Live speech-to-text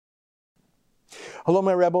Hello,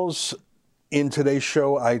 my rebels. In today's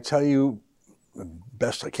show, I tell you,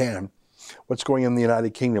 best I can, what's going on in the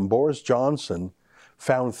United Kingdom. Boris Johnson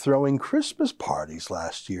found throwing Christmas parties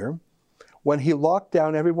last year when he locked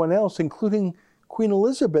down everyone else, including Queen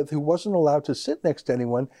Elizabeth, who wasn't allowed to sit next to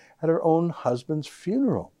anyone at her own husband's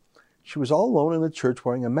funeral. She was all alone in the church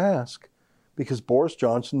wearing a mask because Boris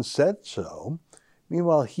Johnson said so.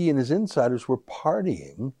 Meanwhile, he and his insiders were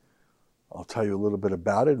partying. I'll tell you a little bit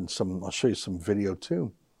about it, and I'll show you some video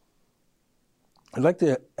too. I'd like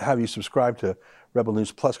to have you subscribe to Rebel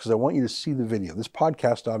News Plus because I want you to see the video. This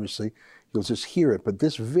podcast, obviously, you'll just hear it, but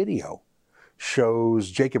this video shows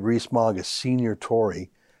Jacob Rees-Mogg, a senior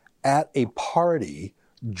Tory, at a party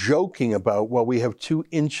joking about, well, we have 2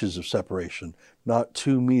 inches of separation, not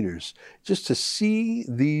 2 meters. Just to see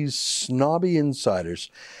these snobby insiders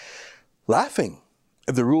laughing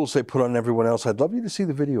at the rules they put on everyone else, I'd love you to see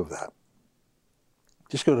the video of that.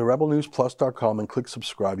 Just go to rebelnewsplus.com and click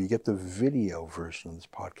subscribe. You get the video version of this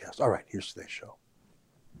podcast. All right, here's today's show.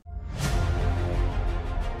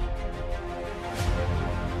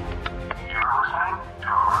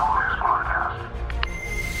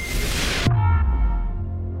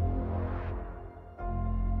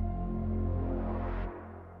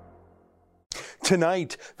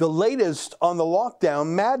 Tonight, the latest on the lockdown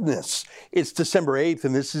madness. It's December 8th,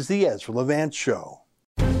 and this is the Ezra Levant Show.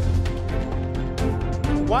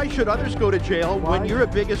 Why should others go to jail when you're the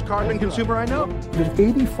biggest carbon consumer I know? There's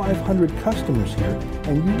 8,500 customers here,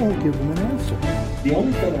 and you won't give them an answer. The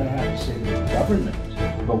only thing I have to say to the government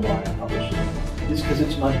about why I publish it is because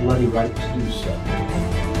it's my bloody right to do so.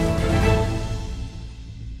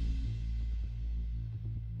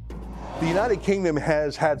 The United Kingdom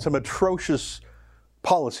has had some atrocious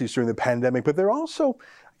policies during the pandemic, but they're also,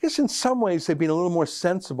 I guess in some ways, they've been a little more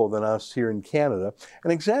sensible than us here in Canada.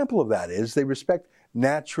 An example of that is they respect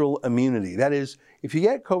natural immunity. That is, if you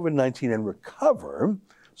get COVID-19 and recover,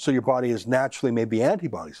 so your body has naturally made the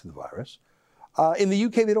antibodies to the virus, in the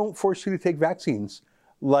UK, they don't force you to take vaccines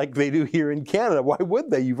like they do here in Canada. Why would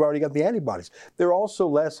they? You've already got the antibodies. They're also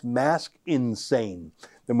less mask insane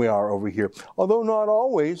than we are over here. Although not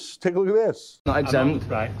always. Take a look at this. Not exempt.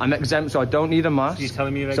 I'm exempt, so I don't need a mask. So you're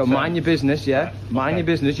telling me you're so exempt? mind your business, yeah? Mind your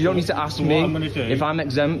business. You don't need to ask So me what I'm gonna do- if I'm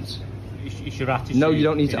exempt. It's your attitude. No, you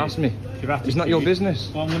don't need to ask me. It's your attitude. It's not your business.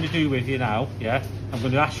 What I'm going to do with you now, yeah, I'm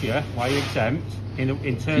going to ask you why you're exempt in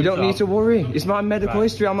terms of... You don't need to worry. It's my medical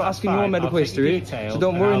history. I'm not That's asking your fine. medical I'll take your history. details So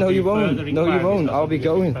don't and worry. I'll No, do you won't. further No, you inquiries. won't. That's I'll be what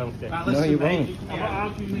going. you're supposed to. No, you won't.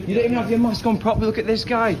 You don't even have your mask on properly. Look at this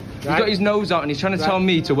guy. He's got his nose out and he's trying to tell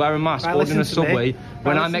me to wear a mask ordering a Subway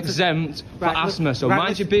when I'm exempt for asthma. So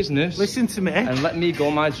mind your business. Listen to me. And let me go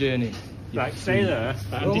on my journey. Right, stay there.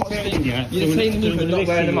 Right, I'm You're detaining you. You're detaining me for not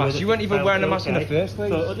wearing a mask. You weren't even Right, wearing a mask in the okay. first place.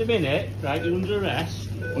 So at the minute, right, you're under arrest.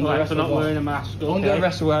 arrest for not for what? wearing a mask. Okay? Under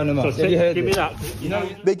arrest for wearing a mask. So Have you heard give me this? that. You know,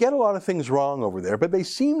 They get a lot of things wrong over there, but they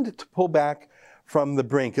seemed to pull back from the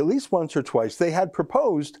brink at least once or twice. They had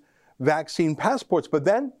proposed vaccine passports, but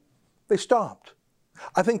then they stopped.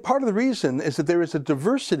 I think part of the reason is that there is a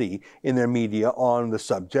diversity in their media on the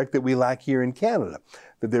subject that we lack here in Canada,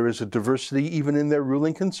 that there is a diversity even in their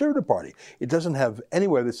ruling Conservative Party. It doesn't have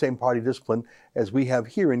anywhere the same party discipline as we have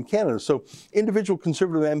here in Canada. So individual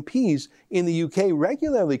Conservative MPs in the UK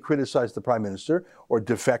regularly criticize the Prime Minister or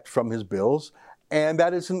defect from his bills, and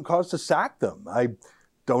that isn't cause to sack them. I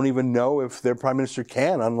don't even know if their Prime Minister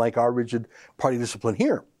can, unlike our rigid party discipline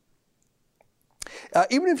here.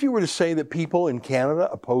 Even if you were to say that people in Canada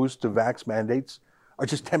opposed to vax mandates are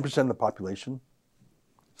just 10% of the population,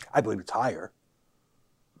 I believe it's higher.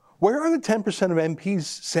 Where are the 10% of MPs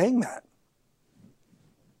saying that?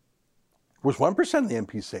 Was 1% of the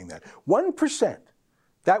MPs saying that? 1%.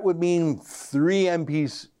 That would mean 3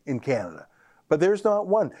 MPs in Canada. But there's not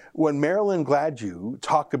one. When Marilyn Gladue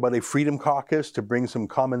talked about a Freedom Caucus to bring some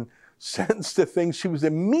common sense to things, she was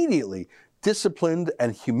immediately disciplined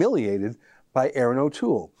and humiliated by Aaron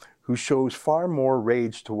O'Toole, who shows far more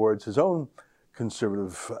rage towards his own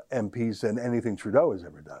Conservative MPs than anything Trudeau has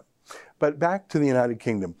ever done. But back to the United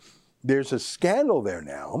Kingdom. There's a scandal there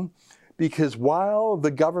now because while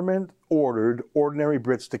the government ordered ordinary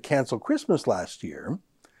Brits to cancel Christmas last year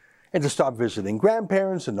and to stop visiting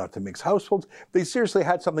grandparents and not to mix households, they seriously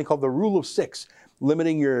had something called the Rule of Six,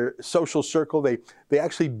 limiting your social circle. They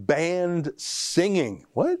actually banned singing.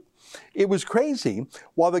 What? It was crazy.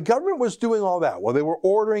 While the government was doing all that, while they were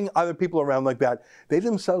ordering other people around like that, they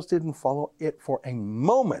themselves didn't follow it for a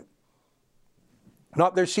moment.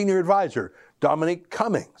 Not their senior advisor, Dominic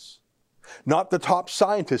Cummings. Not the top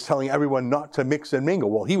scientist telling everyone not to mix and mingle.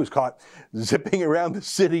 Well, he was caught zipping around the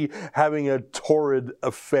city having a torrid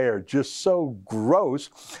affair. Just so gross.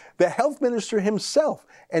 The health minister himself,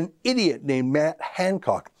 an idiot named Matt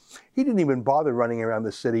Hancock, he didn't even bother running around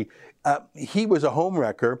the city. He was a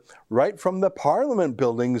homewrecker right from the Parliament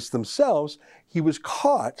buildings themselves. He was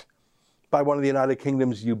caught by one of the United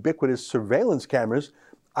Kingdom's ubiquitous surveillance cameras.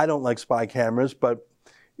 I don't like spy cameras, but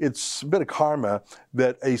it's a bit of karma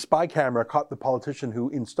that a spy camera caught the politician who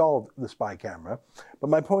installed the spy camera. But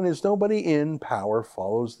my point is, nobody in power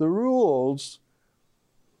follows the rules,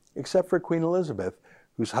 except for Queen Elizabeth,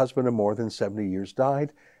 whose husband of more than 70 years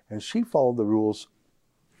died, and she followed the rules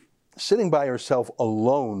sitting by herself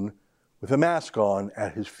alone with a mask on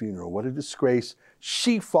at his funeral. What a disgrace.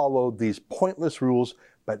 She followed these pointless rules,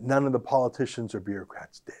 but none of the politicians or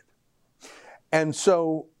bureaucrats did. And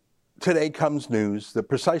so today comes news that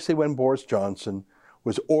precisely when Boris Johnson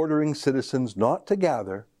was ordering citizens not to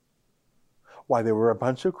gather, why, there were a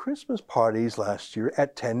bunch of Christmas parties last year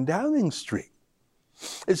at 10 Downing Street.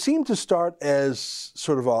 It seemed to start as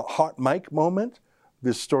sort of a hot mic moment.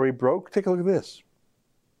 This story broke. Take a look at this.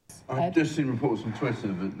 I've just seen reports on Twitter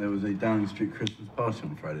that there was a Downing Street Christmas party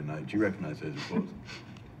on Friday night. Do you recognise those reports?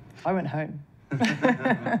 I went home.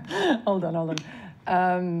 Hold on.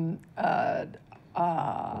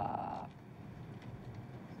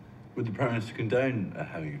 Would the Prime Minister condone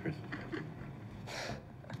having a Christmas party?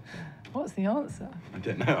 What's the answer? I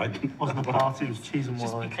don't know. It wasn't a party, it was cheese and wine.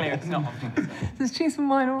 Just be clear, it's not. Is cheese and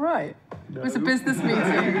wine all right? No. It was a business meeting.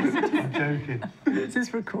 I'm joking. This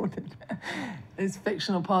is recorded. His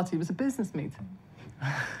fictional party was a business meeting.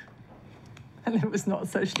 And it was not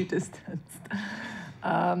socially distanced.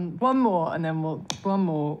 One more.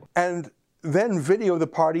 And then video the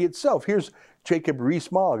party itself. Here's Jacob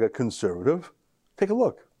Rees-Mogg, a conservative. Take a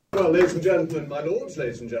look. Well, ladies and gentlemen, my lords,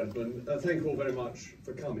 ladies and gentlemen, thank you all very much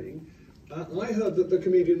for coming. I heard that the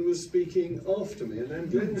comedian was speaking after me, and then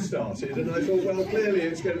Glenn started, and I thought, well, clearly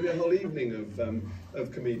it's going to be a whole evening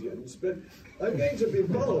of comedians, but I'm going to be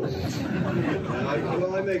bold.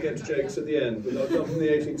 I may get to jokes at the end, but I've come from the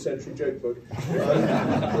 18th century joke book,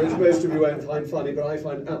 which most of you won't find funny, but I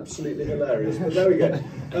find absolutely hilarious. But there we go.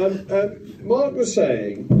 Mark was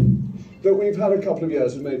saying that we've had a couple of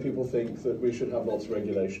years that made people think that we should have lots of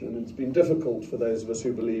regulation, and it's been difficult for those of us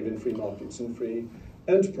who believe in free markets and free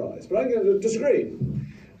enterprise. But I'm going to disagree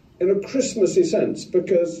in a Christmassy sense,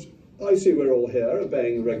 because I see we're all here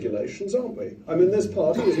obeying regulations, aren't we? I mean, this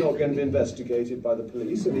party is not going to be investigated by the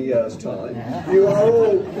police in a year's time. You are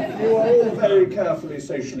all very carefully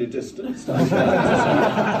socially distanced. We've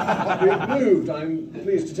moved, I'm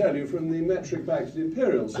pleased to tell you, from the metric back to the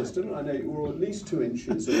imperial system. I know you were all at least 2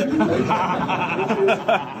 inches of regulation.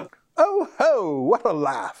 Oh ho, what a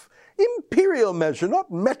laugh. Imperial measure, not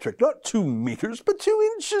metric, not 2 meters, but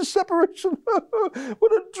 2 inches separation.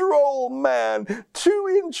 What a droll man.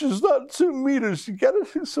 2 inches, not 2 meters. You get it?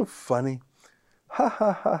 It's so funny. Ha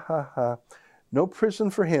ha ha ha ha. No prison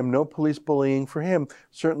for him, no police bullying for him,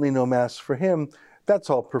 certainly no masks for him. That's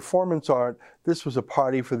all performance art. This was a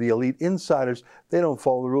party for the elite insiders. They don't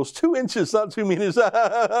follow the rules. 2 inches, not 2 meters.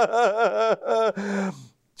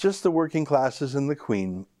 Just the working classes and the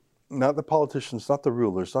Queen. Not the politicians, not the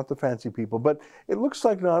rulers, not the fancy people. But it looks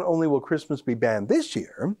like not only will Christmas be banned this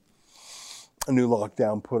year, a new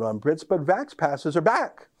lockdown put on Brits, but vax passes are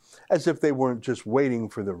back, as if they weren't just waiting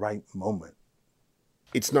for the right moment.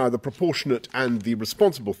 It's now the proportionate and the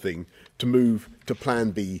responsible thing to move to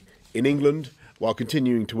Plan B in England, while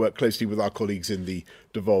continuing to work closely with our colleagues in the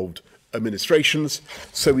devolved administrations,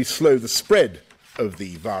 so we slow the spread of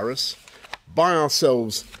the virus, buy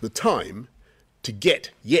ourselves the time to get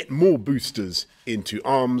yet more boosters into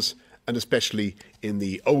arms, and especially in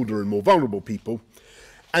the older and more vulnerable people,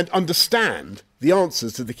 and understand the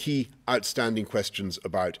answers to the key outstanding questions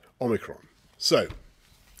about Omicron. So,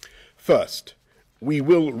 first, we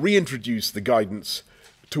will reintroduce the guidance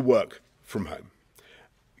to work from home.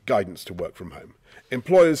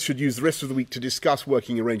 Employers should use the rest of the week to discuss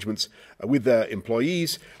working arrangements with their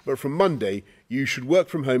employees, but from Monday, you should work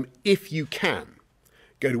from home if you can.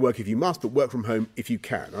 Go to work if you must, but work from home if you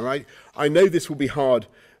can. All right? I know this will be hard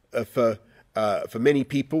for many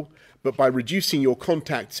people, but by reducing your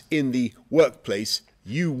contacts in the workplace,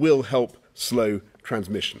 you will help slow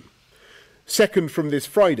transmission. Second, from this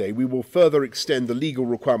Friday, we will further extend the legal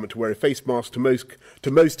requirement to wear a face mask to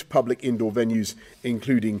most public indoor venues,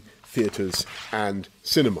 including theatres and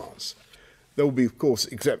cinemas. There will be, of course,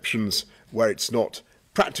 exceptions where it's not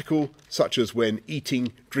practical, such as when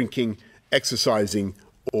eating, drinking, exercising,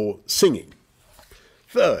 or singing.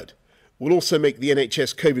 Third, will also make the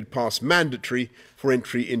NHS COVID pass mandatory for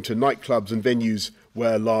entry into nightclubs and venues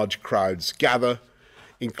where large crowds gather,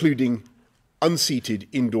 including unseated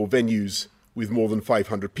indoor venues with more than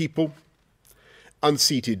 500 people,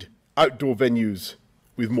 unseated outdoor venues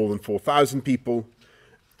with more than 4,000 people,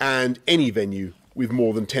 and any venue with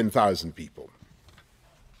more than 10,000 people.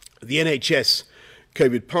 The NHS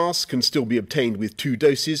COVID pass can still be obtained with 2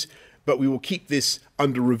 doses, but we will keep this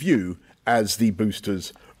under review as the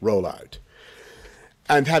boosters roll out.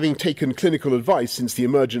 And having taken clinical advice since the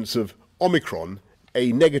emergence of Omicron,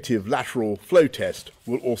 a negative lateral flow test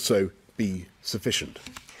will also be sufficient.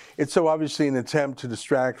 It's so obviously an attempt to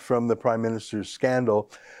distract from the Prime Minister's scandal,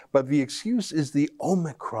 but the excuse is the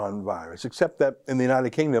Omicron virus, except that in the United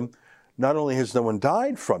Kingdom, not only has no one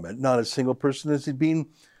died from it, not a single person has been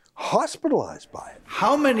hospitalized by it.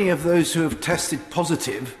 How many of those who have tested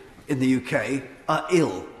positive in the UK are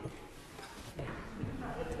ill?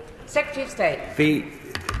 Secretary of State.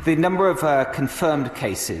 The number of confirmed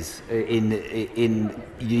cases in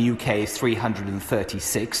the UK is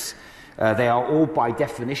 336. They are all, by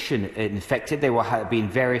definition, infected. They will have been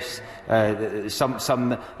various.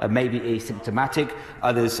 Some may be asymptomatic.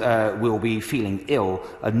 Others will be feeling ill.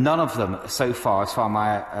 None of them, so far, as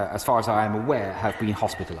far as I am aware, have been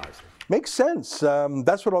hospitalised. Makes sense.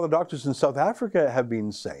 That's what all the doctors in South Africa have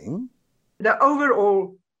been saying. The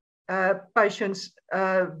overall patients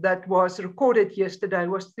that was recorded yesterday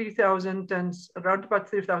was 3,000 and around about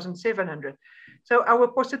 3,700. So our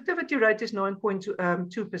positivity rate is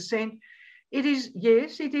 9.2%. It is,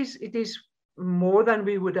 yes, it is more than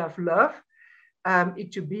we would have loved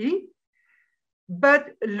it to be.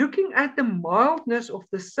 But looking at the mildness of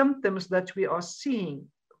the symptoms that we are seeing,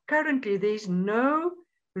 currently there is no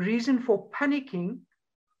reason for panicking,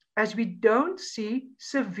 as we don't see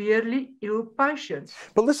severely ill patients.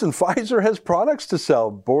 But listen, Pfizer has products to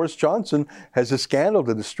sell. Boris Johnson has a scandal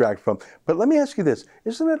to distract from. But let me ask you this.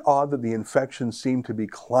 Isn't it odd that the infections seem to be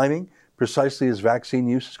climbing precisely as vaccine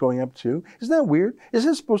use is going up too? Isn't that weird?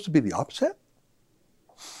 Isn't it supposed to be the opposite?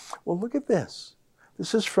 Well, look at this.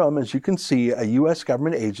 This is from, as you can see, a U.S.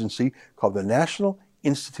 government agency called the National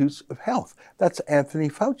Institutes of Health. That's Anthony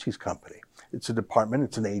Fauci's company. It's a department,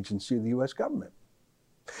 it's an agency of the U.S. government.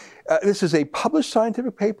 This is a published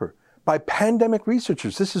scientific paper by pandemic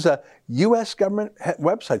researchers. This is a U.S. government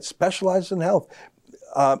website specialized in health.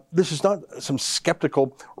 This is not some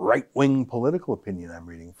skeptical right-wing political opinion I'm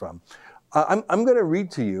reading from. I'm going to read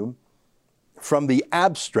to you from the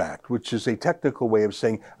abstract, which is a technical way of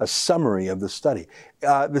saying a summary of the study.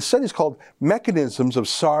 The study is called Mechanisms of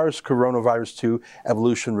SARS Coronavirus 2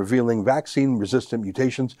 Evolution Revealing Vaccine-Resistant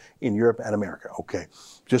Mutations in Europe and America. Okay,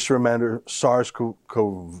 just a reminder,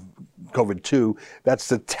 SARS-CoV-2, that's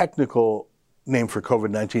the technical name for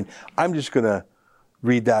COVID-19. I'm just going to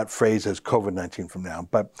read that phrase as COVID-19 from now.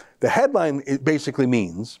 But the headline, it basically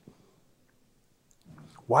means,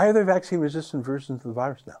 why are there vaccine-resistant versions of the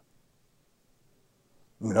virus now?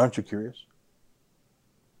 I mean, aren't you curious?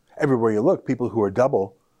 Everywhere you look, people who are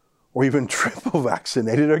double or even triple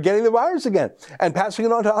vaccinated are getting the virus again and passing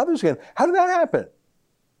it on to others again. How did that happen?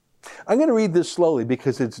 I'm going to read this slowly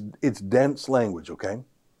because it's dense language, okay?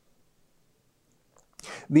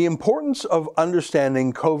 The importance of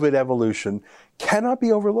understanding COVID evolution cannot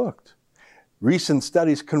be overlooked. Recent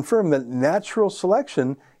studies confirm that natural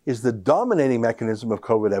selection is the dominating mechanism of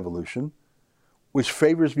COVID evolution, which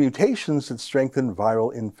favors mutations that strengthen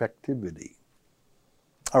viral infectivity.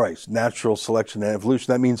 All right, natural selection and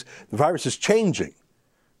evolution, that means the virus is changing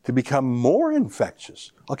to become more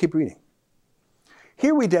infectious. I'll keep reading.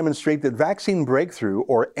 Here we demonstrate that vaccine breakthrough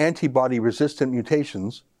or antibody-resistant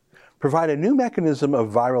mutations provide a new mechanism of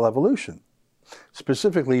viral evolution.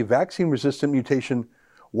 Specifically, vaccine-resistant mutation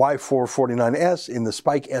Y449S in the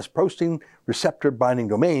spike S protein receptor binding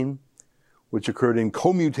domain, which occurred in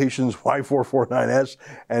co-mutations Y449S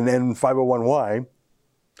and N501Y,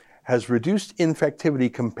 has reduced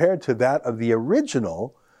infectivity compared to that of the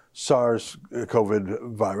original SARS-CoV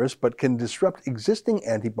virus, but can disrupt existing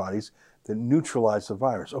antibodies that neutralize the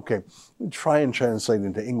virus. Okay, let me try and translate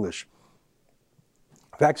into English.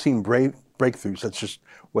 Vaccine breakthroughs, that's just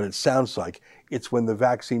what it sounds like. It's when the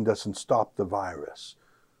vaccine doesn't stop the virus.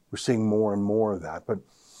 We're seeing more and more of that. But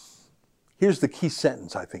here's the key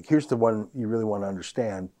sentence, I think. Here's the one you really want to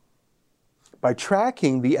understand. By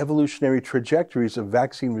tracking the evolutionary trajectories of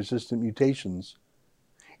vaccine-resistant mutations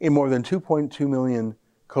in more than 2.2 million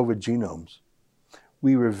COVID genomes,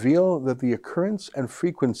 we reveal that the occurrence and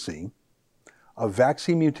frequency of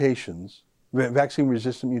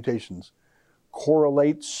vaccine-resistant mutations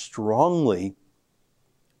correlate strongly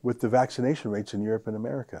with the vaccination rates in Europe and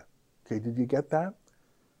America. Okay, did you get that?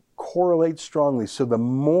 correlate strongly. So the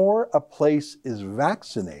more a place is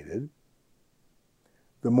vaccinated,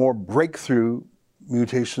 the more breakthrough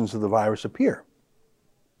mutations of the virus appear.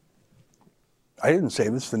 I didn't say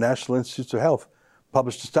this. The National Institutes of Health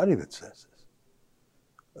published a study that says this.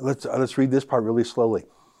 Let's read this part really slowly.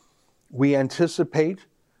 We anticipate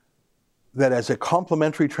that as a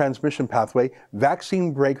complementary transmission pathway,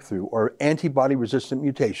 vaccine breakthrough or antibody-resistant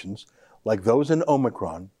mutations, like those in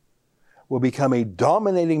Omicron, will become a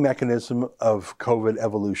dominating mechanism of COVID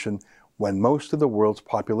evolution when most of the world's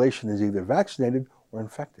population is either vaccinated or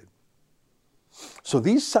infected. So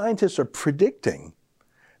these scientists are predicting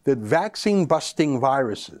that vaccine-busting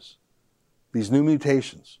viruses, these new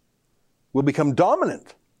mutations, will become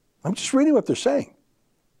dominant. I'm just reading what they're saying.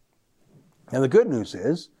 And the good news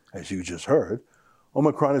is, as you just heard,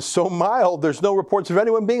 Omicron is so mild, there's no reports of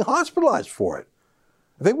anyone being hospitalized for it.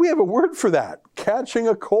 I think we have a word for that, catching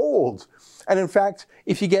a cold. And in fact,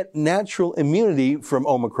 if you get natural immunity from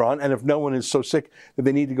Omicron, and if no one is so sick that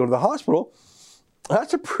they need to go to the hospital,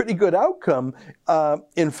 that's a pretty good outcome.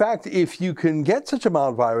 In fact, if you can get such a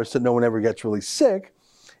mild virus that no one ever gets really sick,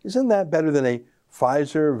 isn't that better than a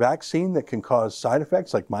Pfizer vaccine that can cause side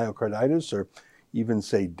effects like myocarditis or even,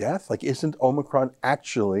 say, death? Like, isn't Omicron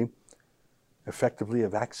actually effectively a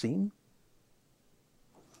vaccine?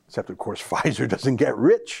 Except, of course, Pfizer doesn't get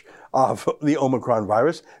rich off the Omicron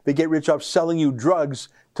virus. They get rich off selling you drugs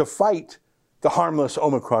to fight the harmless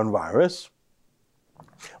Omicron virus.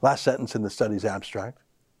 Last sentence in the study's abstract.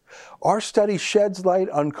 Our study sheds light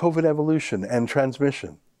on COVID evolution and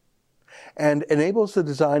transmission and enables the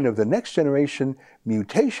design of the next generation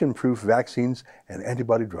mutation-proof vaccines and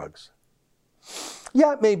antibody drugs.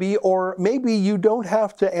 Yeah, maybe, or maybe you don't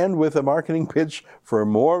have to end with a marketing pitch for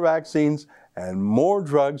more vaccines and more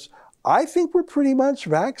drugs. I think we're pretty much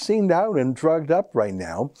vaccinated out and drugged up right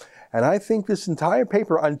now. And I think this entire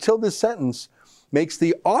paper, until this sentence, makes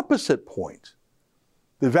the opposite point.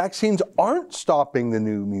 The vaccines aren't stopping the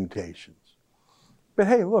new mutations. But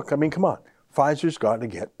hey, look, I mean, come on. Pfizer's got to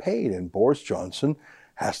get paid, and Boris Johnson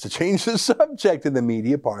has to change the subject, and the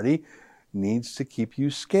media party needs to keep you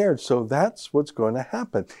scared. So that's what's going to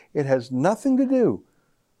happen. It has nothing to do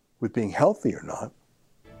with being healthy or not.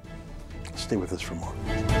 Stay with us for more.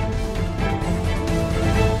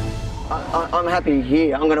 I'm happy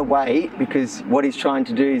here. I'm going to wait because what he's trying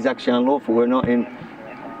to do is actually unlawful. We're not in.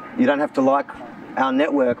 You don't have to like our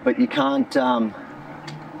network, but you can't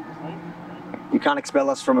expel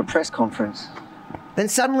us from a press conference. Then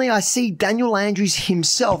suddenly I see Daniel Andrews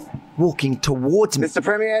himself walking towards me. Mr.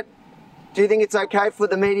 Premier, do you think it's okay for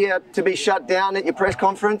the media to be shut down at your press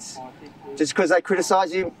conference just because they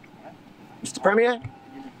criticise you? Mr. Premier,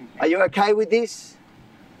 are you okay with this?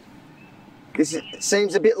 This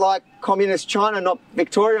seems a bit like communist China, not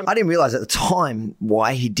Victoria. I didn't realise at the time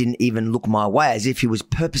why he didn't even look my way, as if he was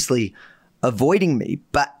purposely avoiding me.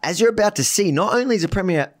 But as you're about to see, not only is the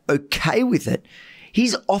Premier okay with it,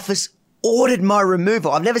 his office ordered my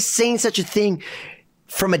removal. I've never seen such a thing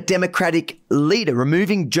from a Democratic leader,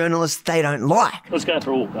 removing journalists they don't like. Let's go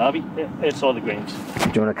for a walk, Harvey, outside the grounds.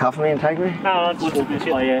 Do you want to cuff me and take me? No, just walk this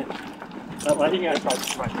way, yeah. That way, you can go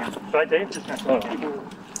straight down. Straight there, just go straight down.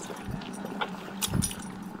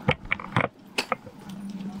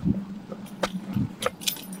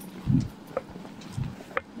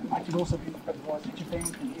 I could also be advised that you're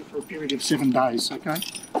banned from here for a period of 7 days, okay?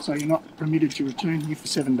 So you're not permitted to return here for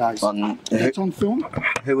 7 days. That's on film.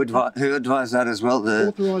 Who advised that as well? The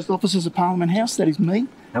Authorised officers of Parliament House, that is me.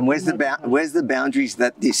 And where's the boundaries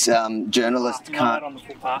that this journalist can't? On the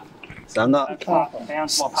footpath. So I'm not.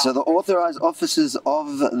 So the authorised officers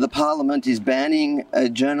of the Parliament is banning a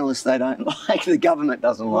journalist they don't like. The government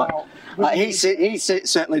doesn't like. He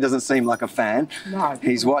certainly doesn't seem like a fan. No.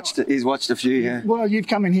 He's watched a few. Yeah. Well, you've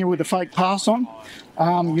come in here with a fake pass on.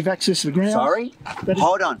 You've accessed the ground. Sorry.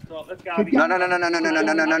 Hold on. No.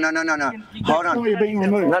 Hold on. You're being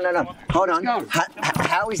removed. No. Hold on.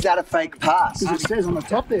 How is that a fake pass? Because it says on the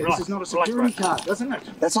top there, this is not a security card, doesn't it?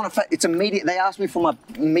 That's not a fake. It's a media. They asked me for my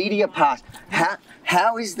media pass.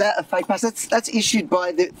 How is that a fake pass? That's issued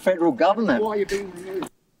by the federal government. Why are you being removed?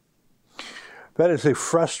 That is a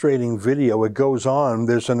frustrating video. It goes on.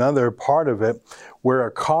 There's another part of it where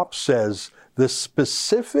a cop says the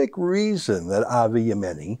specific reason that Avi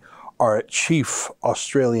Yemeni, our chief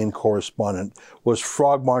Australian correspondent, was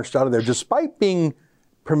frog marched out of there, despite being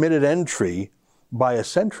permitted entry by a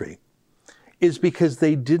sentry, is because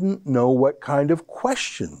they didn't know what kind of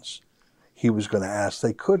questions he was going to ask.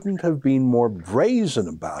 They couldn't have been more brazen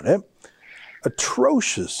about it.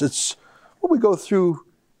 Atrocious. It's what we go through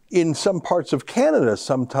in some parts of Canada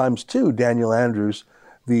sometimes too. Daniel Andrews,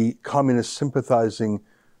 the communist sympathizing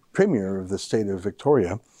Premier of the state of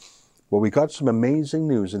Victoria. Well, we got some amazing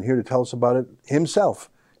news, and here to tell us about it himself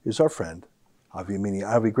is our friend, Avi Amini.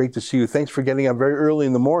 Avi, great to see you. Thanks for getting up very early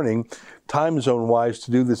in the morning, time zone-wise,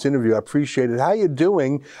 to do this interview. I appreciate it. How you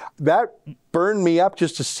doing? That burned me up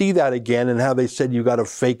just to see that again, and how they said you got a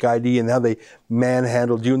fake ID and how they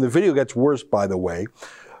manhandled you. And the video gets worse, by the way.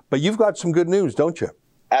 But you've got some good news, don't you?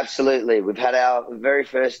 Absolutely. We've had our very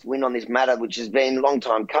first win on this matter, which has been a long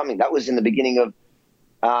time coming. That was in the beginning of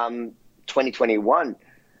 2021.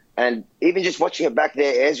 And even just watching it back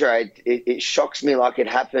there, Ezra, it shocks me like it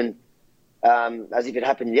happened, as if it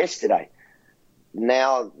happened yesterday.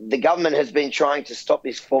 Now, the government has been trying to stop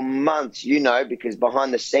this for months, because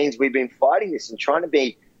behind the scenes we've been fighting this and trying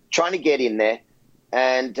to get in there.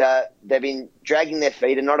 And they've been dragging their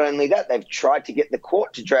feet. And not only that, they've tried to get the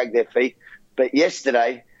court to drag their feet. But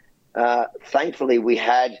yesterday, thankfully, we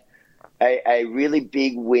had a really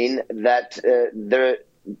big win that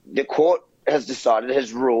the court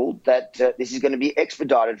has ruled that this is going to be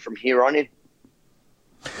expedited from here on in.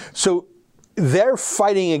 So they're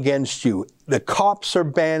fighting against you. The cops are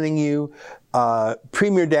banning you.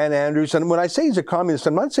 Premier Dan Andrews, and when I say he's a communist,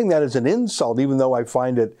 I'm not saying that as an insult, even though I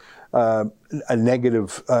find it a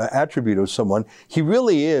negative attribute of someone. He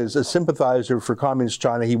really is a sympathizer for Communist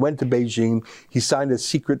China. He went to Beijing. He signed a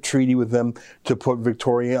secret treaty with them to put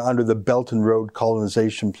Victoria under the Belt and Road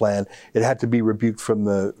colonization plan. It had to be rebuked from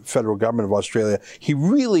the federal government of Australia. He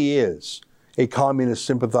really is a communist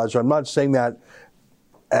sympathizer. I'm not saying that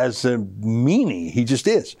as a meanie. He just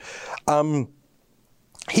is.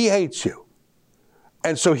 He hates you.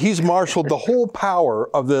 And so he's marshaled the whole power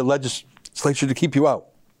of the legislature to keep you out.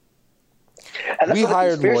 We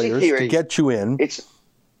hired lawyers to get you in.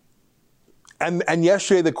 And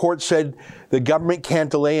yesterday the court said the government can't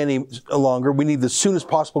delay any longer. We need the soonest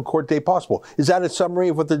possible court date possible. Is that a summary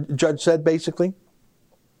of what the judge said, basically?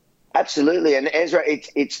 Absolutely. And Ezra,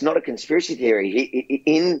 it's not a conspiracy theory.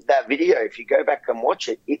 In that video, if you go back and watch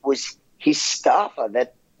it, it was his staffer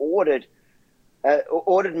that ordered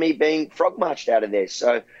me being frog marched out of there.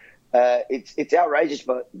 So it's outrageous,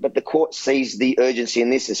 but the court sees the urgency in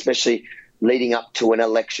this, especially leading up to an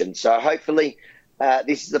election. So hopefully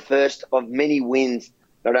this is the first of many wins,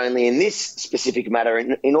 not only in this specific matter,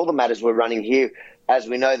 in all the matters we're running here. As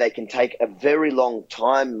we know, they can take a very long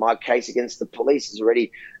time. My case against the police is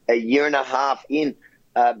already a year and a half in.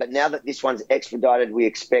 But now that this one's expedited, we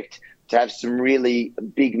expect to have some really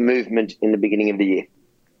big movement in the beginning of the year.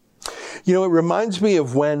 You know, it reminds me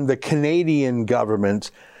of when the Canadian government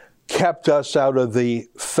kept us out of the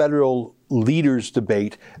federal leaders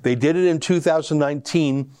debate. They did it in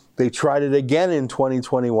 2019. They tried it again in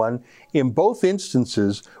 2021. In both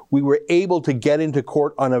instances, we were able to get into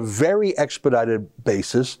court on a very expedited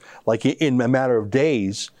basis, like in a matter of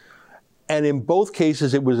days. And in both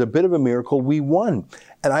cases, it was a bit of a miracle. We won.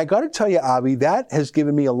 And I got to tell you, Avi, that has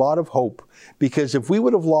given me a lot of hope, because if we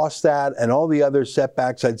would have lost that and all the other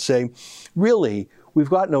setbacks, I'd say, really, we've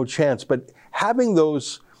got no chance. But having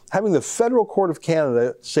the Federal Court of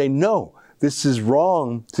Canada say, no, this is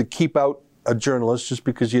wrong to keep out a journalist just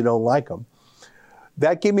because you don't like them,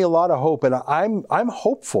 that gave me a lot of hope. And I'm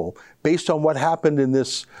hopeful, based on what happened in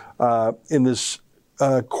this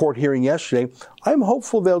court hearing yesterday, I'm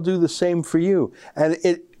hopeful they'll do the same for you.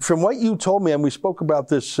 And from what you told me, and we spoke about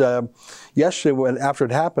this yesterday after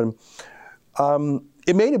it happened,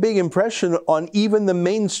 it made a big impression on even the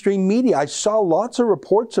mainstream media. I saw lots of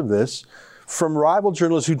reports of this from rival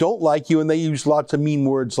journalists who don't like you, and they use lots of mean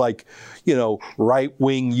words like,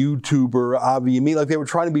 right-wing YouTuber, Avi Amini. Like, they were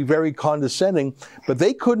trying to be very condescending, but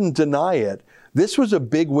they couldn't deny it. This was a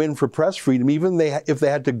big win for press freedom, even if they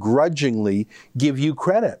had to grudgingly give you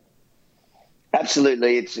credit.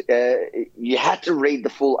 Absolutely. You had to read the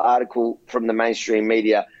full article from the mainstream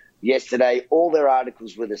media yesterday. All their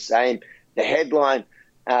articles were the same. The headline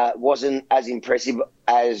wasn't as impressive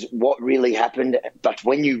as what really happened, but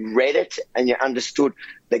when you read it and you understood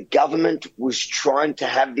the government was trying to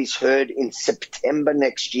have this heard in September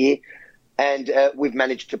next year, and we've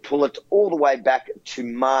managed to pull it all the way back to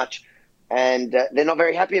March, and they're not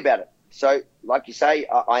very happy about it. So, like you say,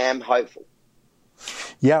 I am hopeful.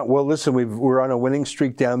 Yeah, well, listen, we're on a winning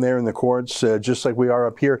streak down there in the courts, just like we are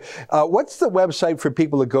up here. What's the website for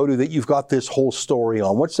people to go to that you've got this whole story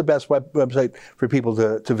on? What's the best website for people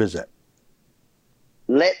to visit?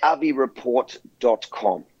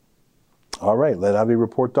 letavireport.com. All right,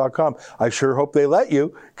 letavireport.com. I sure hope they let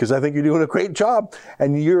you, because I think you're doing a great job.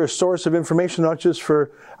 And you're a source of information, not just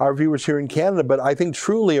for our viewers here in Canada, but I think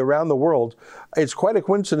truly around the world. It's quite a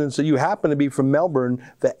coincidence that you happen to be from Melbourne,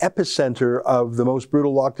 the epicenter of the most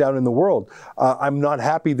brutal lockdown in the world. I'm not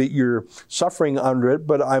happy that you're suffering under it,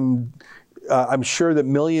 but I'm sure that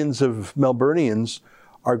millions of Melburnians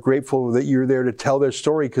are grateful that you're there to tell their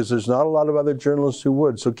story, because there's not a lot of other journalists who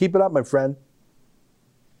would. So keep it up, my friend.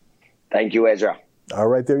 Thank you, Ezra. All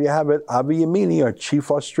right, there you have it. Avi Yamini, our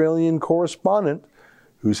chief Australian correspondent,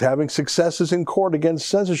 who's having successes in court against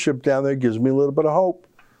censorship down there, gives me a little bit of hope.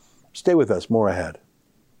 Stay with us. More ahead.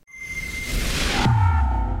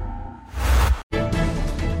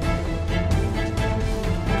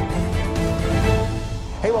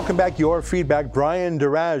 Hey, welcome back. Your feedback. Brian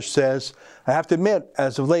Daraj says, I have to admit,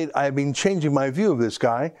 as of late, I have been changing my view of this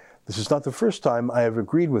guy. This is not the first time I have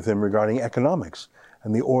agreed with him regarding economics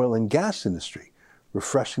and the oil and gas industry.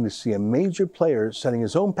 Refreshing to see a major player setting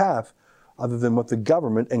his own path other than what the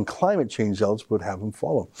government and climate change zealots would have him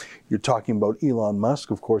follow. You're talking about Elon Musk,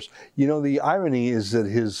 of course. You know, the irony is that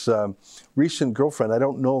his recent girlfriend, I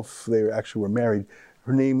don't know if they actually were married,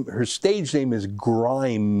 her stage name is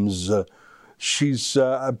Grimes. She's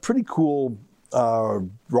a pretty cool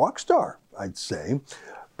rock star, I'd say.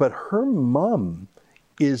 But her mom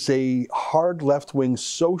is a hard left-wing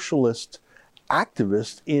socialist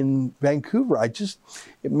activist in Vancouver.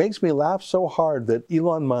 It makes me laugh so hard that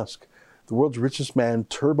Elon Musk, the world's richest man,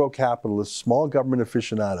 turbo capitalist, small government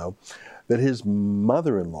aficionado, that his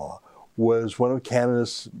mother-in-law was one of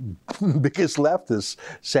Canada's biggest leftists.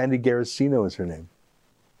 Sandy Garacino is her name.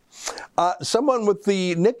 Someone with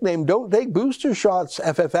the nickname Don't Take Booster Shots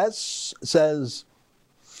FFS says,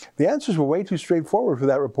 the answers were way too straightforward for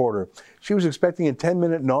that reporter. She was expecting a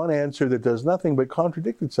 10-minute non-answer that does nothing but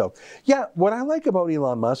contradict itself. Yeah, what I like about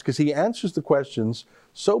Elon Musk is he answers the questions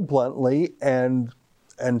so bluntly and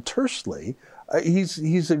tersely.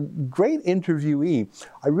 He's a great interviewee.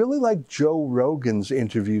 I really like Joe Rogan's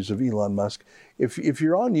interviews of Elon Musk. If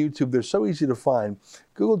you're on YouTube, they're so easy to find.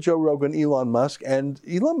 Google Joe Rogan, Elon Musk, and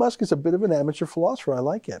Elon Musk is a bit of an amateur philosopher. I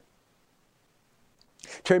like it.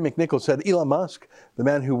 Terry McNichol said, Elon Musk, the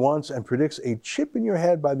man who wants and predicts a chip in your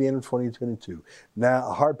head by the end of 2022. Now,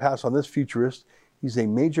 a hard pass on this futurist. He's a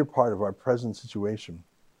major part of our present situation.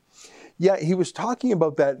 Yeah, he was talking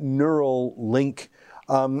about that neural link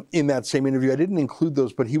in that same interview. I didn't include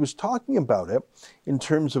those, but he was talking about it in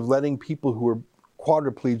terms of letting people who are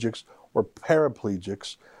quadriplegics or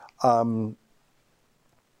paraplegics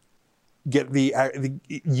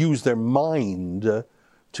use their mind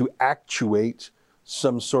to actuate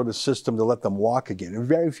some sort of system to let them walk again.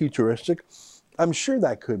 Very futuristic. I'm sure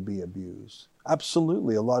that could be abused.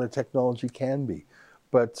 Absolutely, a lot of technology can be.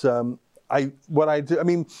 But I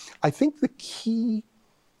think the key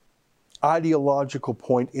ideological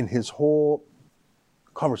point in his whole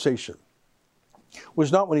conversation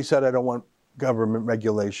was not when he said, I don't want government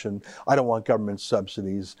regulation, I don't want government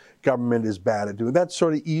subsidies, government is bad at doing it. That's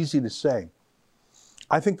sort of easy to say.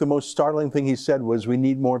 I think the most startling thing he said was, we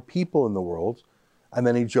need more people in the world. And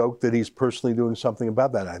then he joked that he's personally doing something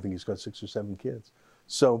about that. I think he's got 6 or 7 kids.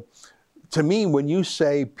 So to me, when you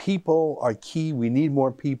say people are key, we need more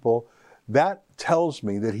people, that tells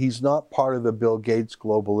me that he's not part of the Bill Gates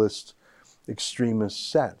globalist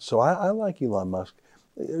extremist set. So I like Elon Musk.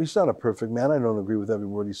 He's not a perfect man. I don't agree with every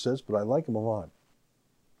word he says, but I like him a lot.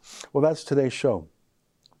 Well, that's today's show.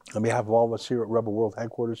 On behalf of all of us here at Rebel World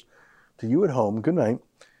Headquarters, to you at home, good night.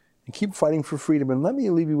 And keep fighting for freedom. And let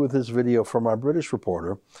me leave you with this video from our British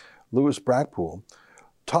reporter, Lewis Brackpool,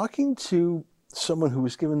 talking to someone who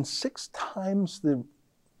was given 6 times the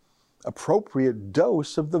appropriate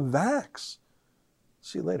dose of the vax.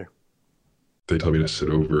 See you later. They tell me to sit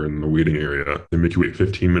over in the waiting area. They make you wait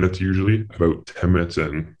 15 minutes usually. About 10 minutes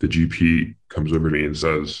in, the GP comes over to me and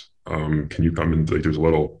says, can you come in, like, there's a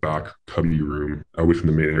little back cubby room away from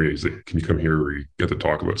the main area. He's like, can you come here where you get to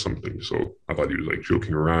talk about something? So I thought he was like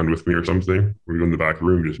joking around with me or something. We go in the back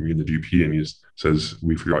room, just me and the GP, and he says,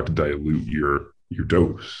 we forgot to dilute your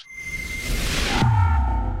dose.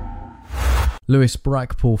 Lewis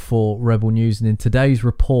Brackpool for Rebel News, and in today's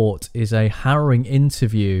report is a harrowing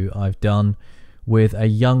interview I've done with a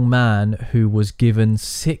young man who was given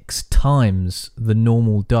 6 times the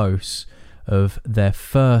normal dose of their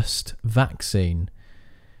first vaccine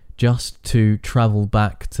just to travel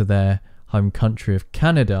back to their home country of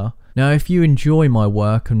Canada. Now, if you enjoy my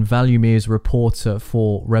work and value me as a reporter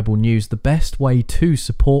for Rebel News, the best way to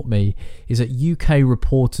support me is at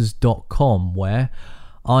ukreporters.com, where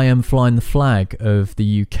I am flying the flag of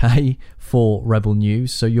the UK for Rebel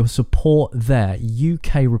News. So your support there,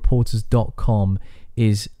 ukreporters.com,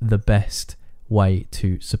 is the best way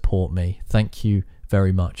to support me. Thank you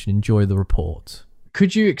very much and enjoy the report.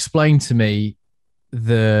 Could you explain to me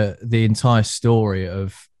the entire story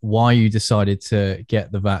of why you decided to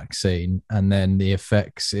get the vaccine and then the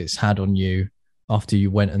effects it's had on you after you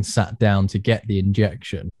went and sat down to get the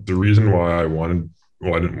injection? The reason why I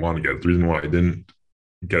didn't want to get it, the reason why I didn't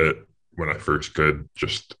get it when I first could,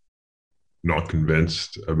 just not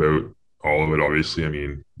convinced about all of it. Obviously, I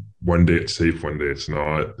mean, one day it's safe, one day it's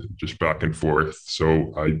not, just back and forth.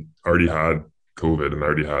 So I already had COVID and I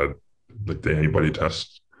already had like the antibody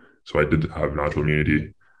test. So I did have natural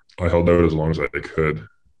immunity. I held out as long as I could,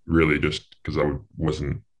 really, just because I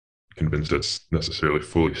wasn't convinced it's necessarily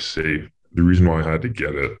fully safe. The reason why I had to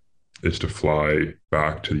get it is to fly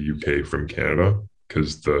back to the UK from Canada,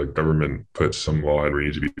 because the government put some law in where you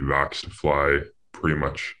need to be vaxxed to fly pretty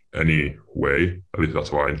much any way. At least that's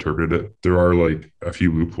how I interpreted it. There are like a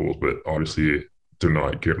few loopholes, but obviously they're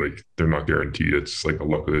not guaranteed. It's like a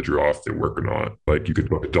luck of the draw if they work or not. Like you could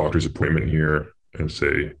book a doctor's appointment here and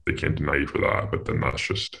say they can't deny you for that, but then that's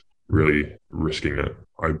just really risking it.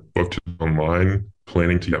 I booked it online,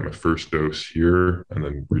 planning to get my first dose here and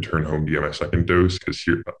then return home to get my second dose, because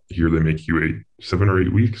here they make you wait 7 or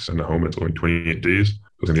 8 weeks, and at home it's only 28 days. I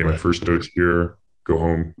was gonna get my first dose here, go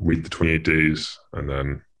home, wait the 28 days, and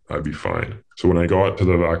then I'd be fine. So when I got to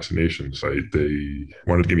the vaccination site, they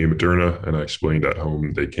wanted to give me a Moderna, and I explained at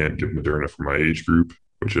home they can't give Moderna for my age group,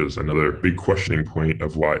 which is another big questioning point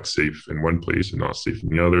of why it's safe in one place and not safe in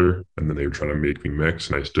the other. And then they were trying to make me mix,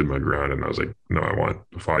 and I stood my ground and I was like, no, I want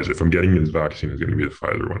the Pfizer. If I'm getting this vaccine, it's going to be the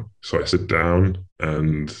Pfizer one. So I sit down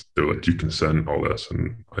and they're like, do you consent, all this?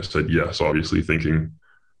 And I said yes, obviously thinking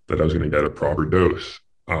that I was going to get a proper dose.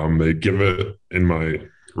 They give it in my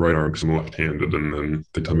right arm because I'm left-handed, and then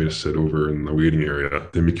they tell me to sit over in the waiting area.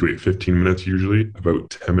 They make you wait 15 minutes usually.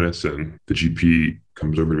 About 10 minutes in, the GP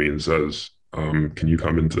comes over to me and says, can you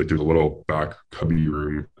come into, like, there's a little back cubby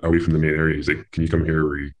room away from the main area. He's like, can you come here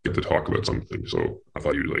where you get to talk about something? So I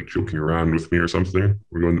thought he was like joking around with me or something.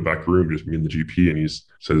 We go in the back room, just me and the GP, and he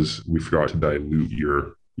says, we forgot to dilute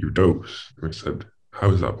your dose. And I said,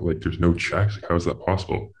 how is that? Like, there's no checks. Like, how is that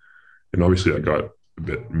possible? And obviously I got a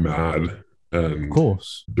bit mad. And of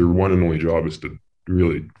course, their one and only job is to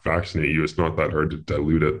really vaccinate you. It's not that hard to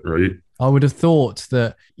dilute it, right? I would have thought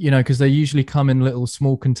that, because they usually come in little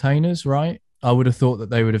small containers, right? I would have thought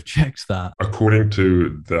that they would have checked that. According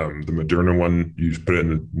to them, the Moderna one, you just put it in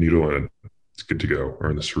the needle and it's good to go,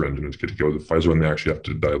 or in the syringe and it's good to go. The Pfizer one, they actually have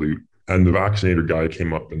to dilute. And the vaccinator guy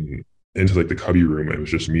came up and into like the cubby room, and it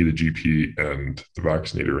was just me, the GP, and the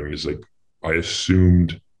vaccinator. And he's like, I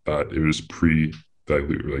assumed that it was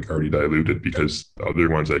pre-diluted, like already diluted, because the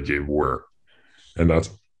other ones I gave were. And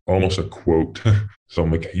that's almost a quote. So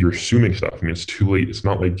I'm like, you're assuming stuff. I mean, it's too late. It's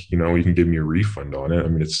not like, you can give me a refund on it. I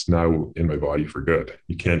mean, it's now in my body for good.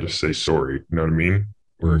 You can't just say sorry, you know what I mean?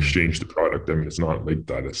 Or exchange the product. I mean, it's not like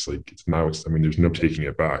that. It's like, there's no taking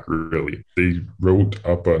it back, really. They wrote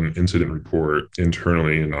up an incident report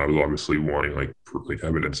internally, and I was obviously wanting like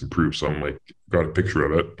evidence and proof. So I'm like, got a picture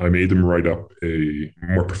of it. I made them write up a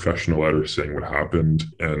more professional letter saying what happened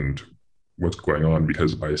and what's going on,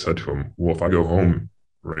 because I said to them, well, if I go home,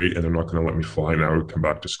 right, and they're not going to let me fly now, come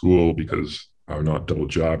back to school because I'm not double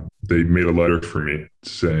jabbed. They made a letter for me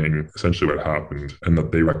saying essentially what happened, and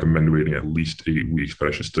that they recommend waiting at least 8 weeks, but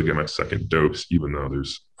I should still get my second dose, even though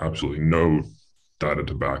there's absolutely no data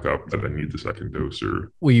to back up that I need the second dose.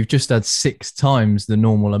 Well, you've just had 6 times the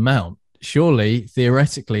normal amount. Surely,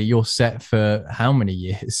 theoretically, you're set for how many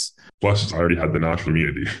years? Plus, I already had the natural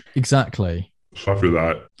immunity. Exactly. So after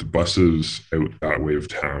that, the buses out that way of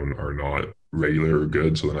town are not regular or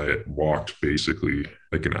good. So then I walked basically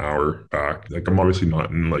like an hour back. Like, I'm obviously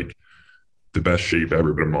not in like the best shape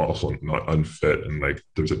ever, but I'm also not unfit. And like,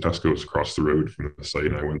 there's a Tesco's across the road from the site,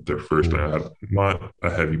 and I went there first, and I had not a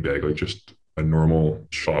heavy bag, like just a normal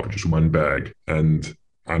shop, just one bag. And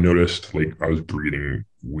I noticed like I was breathing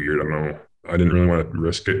weird. I don't know. I didn't really want to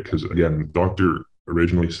risk it because, again, the doctor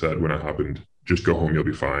originally said when it happened, just go home, you'll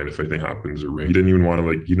be fine if anything happens. Or he didn't even want to,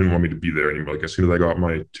 like, he didn't want me to be there anymore. Like, as soon as I got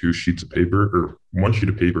my 2 sheets of paper, or 1 sheet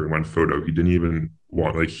of paper and 1 photo, he didn't even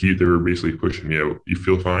want, like, they were basically pushing me out. You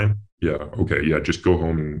feel fine? Yeah. Okay. Yeah. Just go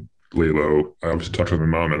home and lay low. I obviously talked to my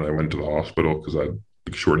mom, and I went to the hospital because I had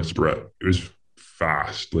like shortness of breath. It was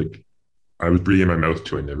fast. Like, I was breathing in my mouth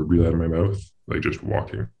too. I never breathe out of my mouth, like just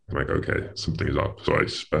walking. I'm like, okay, something's up. So I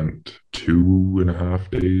spent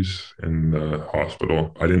 2.5 days in the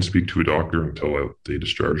hospital. I didn't speak to a doctor until they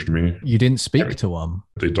discharged me. You didn't speak to one?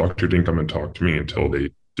 The doctor didn't come and talk to me until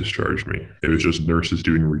they discharged me. It was just nurses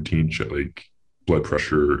doing routine shit like blood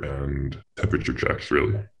pressure and temperature checks,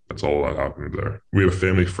 really. That's all that happened there. We have a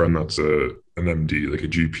family friend that's an MD, like a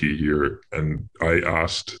GP here, and I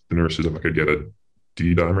asked the nurses if I could get a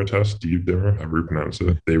D-dimer test, D-dimer, however you pronounce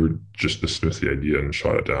it. They would just dismiss the idea and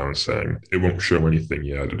shot it down, saying it won't show anything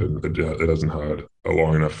yet. It hasn't had a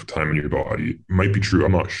long enough time in your body. It might be true.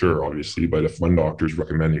 I'm not sure, obviously, but if one doctor's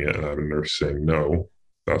recommending it and I have a nurse saying no,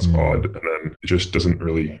 that's odd. And then it just doesn't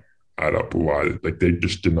really add up why. Like, they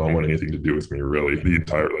just did not want anything to do with me, really. The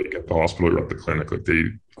entire, like, at the hospital or at the clinic, like,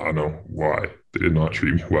 I don't know why. They did not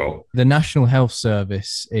treat me well. The National Health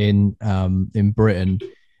Service in Britain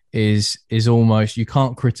is almost, you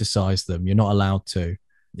can't criticize them. You're not allowed to.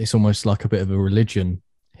 It's almost like a bit of a religion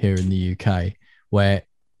here in the UK, where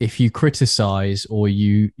if you criticize or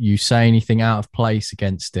you say anything out of place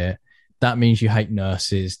against it, that means you hate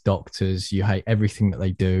nurses, doctors, you hate everything that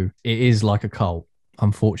they do. It is like a cult,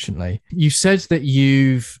 unfortunately. You said that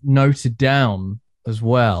you've noted down as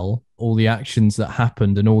well all the actions that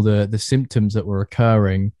happened and all the symptoms that were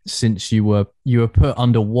occurring since you were put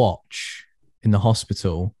under watch in the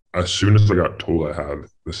hospital. As soon as I got told I had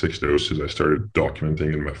the 6 doses, I started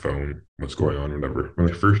documenting in my phone what's going on, whatever. When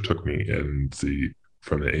they first took me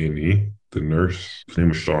from the A&E, the nurse, his name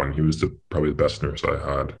was Sean. He was probably the best nurse I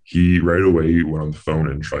had. He right away went on the phone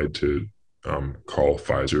and tried to call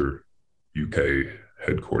Pfizer UK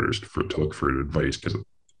headquarters to look for advice, because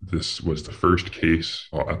this was the first case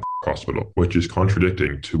at the hospital, which is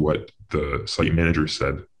contradicting to what the site manager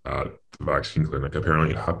said at the vaccine clinic.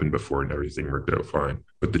 Apparently it happened before and everything worked out fine.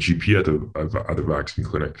 But the GP at the vaccine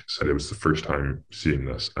clinic said it was the first time seeing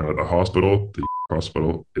this. And at the hospital, the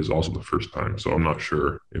hospital is also the first time. So I'm not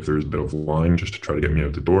sure if there's a bit of lying just to try to get me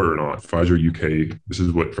out the door or not. Pfizer UK, this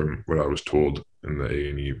is from what I was told in the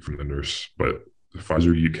A&E from the nurse, but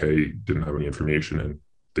Pfizer UK didn't have any information and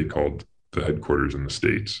they called the headquarters in the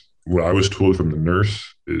States. What I was told from the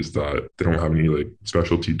nurse is that they don't have any like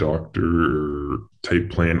specialty doctor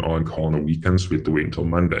type plan on call on the weekends, so we have to wait until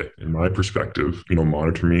Monday. In my perspective,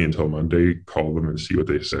 monitor me until Monday, call them and see what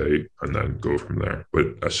they say, and then go from there.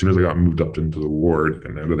 But as soon as I got moved up into the ward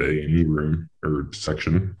and out of the A&E room or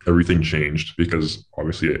section, everything changed, because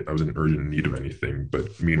obviously I was in urgent need of anything.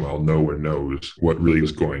 But meanwhile, no one knows what really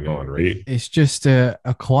was going on, right? It's just a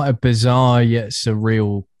quite a bizarre yet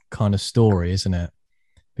surreal kind of story, isn't it?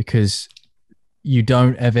 Because you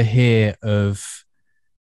don't ever hear of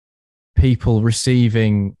people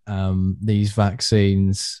receiving these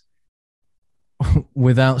vaccines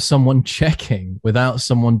without someone checking, without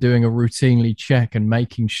someone doing a routinely check and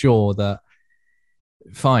making sure that,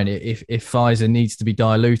 fine, if Pfizer needs to be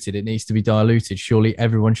diluted, it needs to be diluted. Surely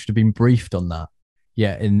everyone should have been briefed on that.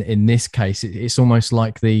 Yeah, in this case, it's almost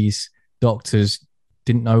like these doctors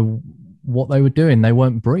didn't know what they were doing. They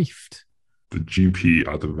weren't briefed. The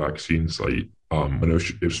GP at the vaccine site, I know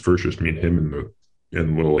it was first just me and him in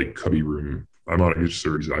the little like cubby room. I'm not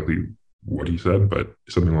sure exactly what he said, but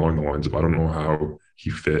something along the lines of, I don't know how he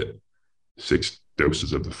fit 6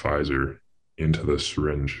 doses of the Pfizer into the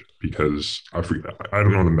syringe, because I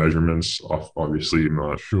don't know the measurements. Obviously, I'm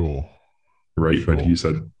not sure. Right, sure. But he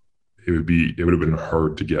said it would have been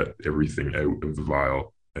hard to get everything out of the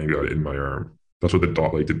vial and got it in my arm. That's what the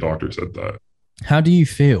doctor said that. How do you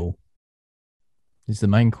feel? Is the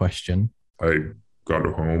main question. I got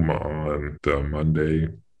home on the Monday,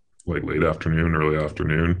 like late afternoon, early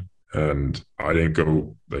afternoon, and I didn't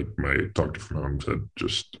go, like my doctor from home said,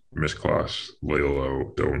 just miss class, lay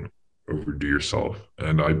low, don't overdo yourself.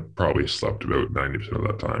 And I probably slept about 90% of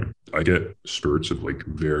that time. I get spurts of like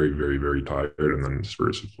very, very, very tired, and then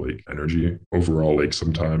spurts of like energy. Overall, like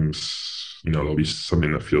sometimes, there'll be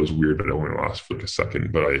something that feels weird, but it only lasts for like a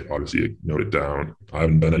second. But I obviously note it down. I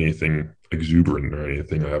haven't done anything exuberant or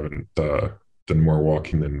anything. I haven't done more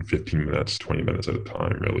walking than 15 minutes, 20 minutes at a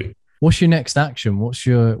time, really. What's your next action? What's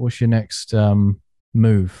your next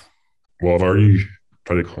move? Well, I've already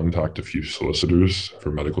tried to contact a few solicitors for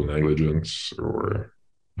medical negligence, or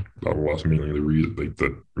that was mainly the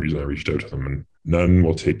reason I reached out to them, and none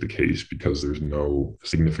will take the case because there's no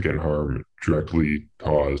significant harm directly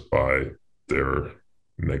caused by their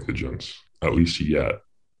negligence, at least yet.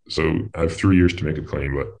 So I have 3 years to make a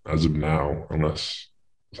claim, but as of now, unless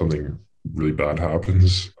something really bad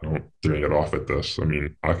happens, I don't dare get off at this. I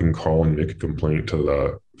mean, I can call and make a complaint to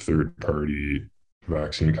the third party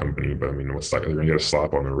vaccine company, but I mean, what's that? They're going to get a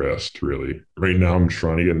slap on the wrist, really. Right now, I'm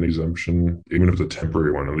trying to get an exemption, even if it's a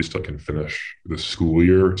temporary one. At least I can finish the school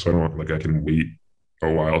year, so I don't I can wait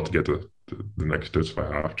a while to get the next dose if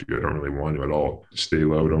I have to. I don't really want to at all. Stay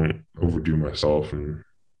low, don't overdo myself, and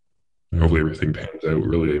hopefully everything pans out.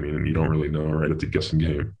 Really, I mean, you don't really know right at the guessing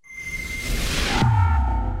game.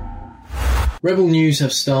 Rebel News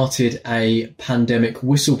have started a pandemic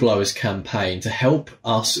whistleblowers campaign to help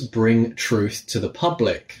us bring truth to the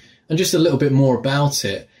public. And just a little bit more about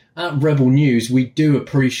it. At Rebel News, we do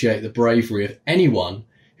appreciate the bravery of anyone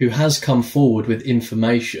who has come forward with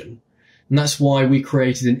information. And that's why we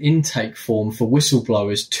created an intake form for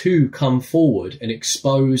whistleblowers to come forward and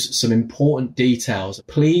expose some important details.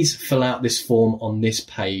 Please fill out this form on this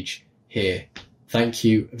page here. Thank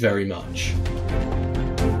you very much.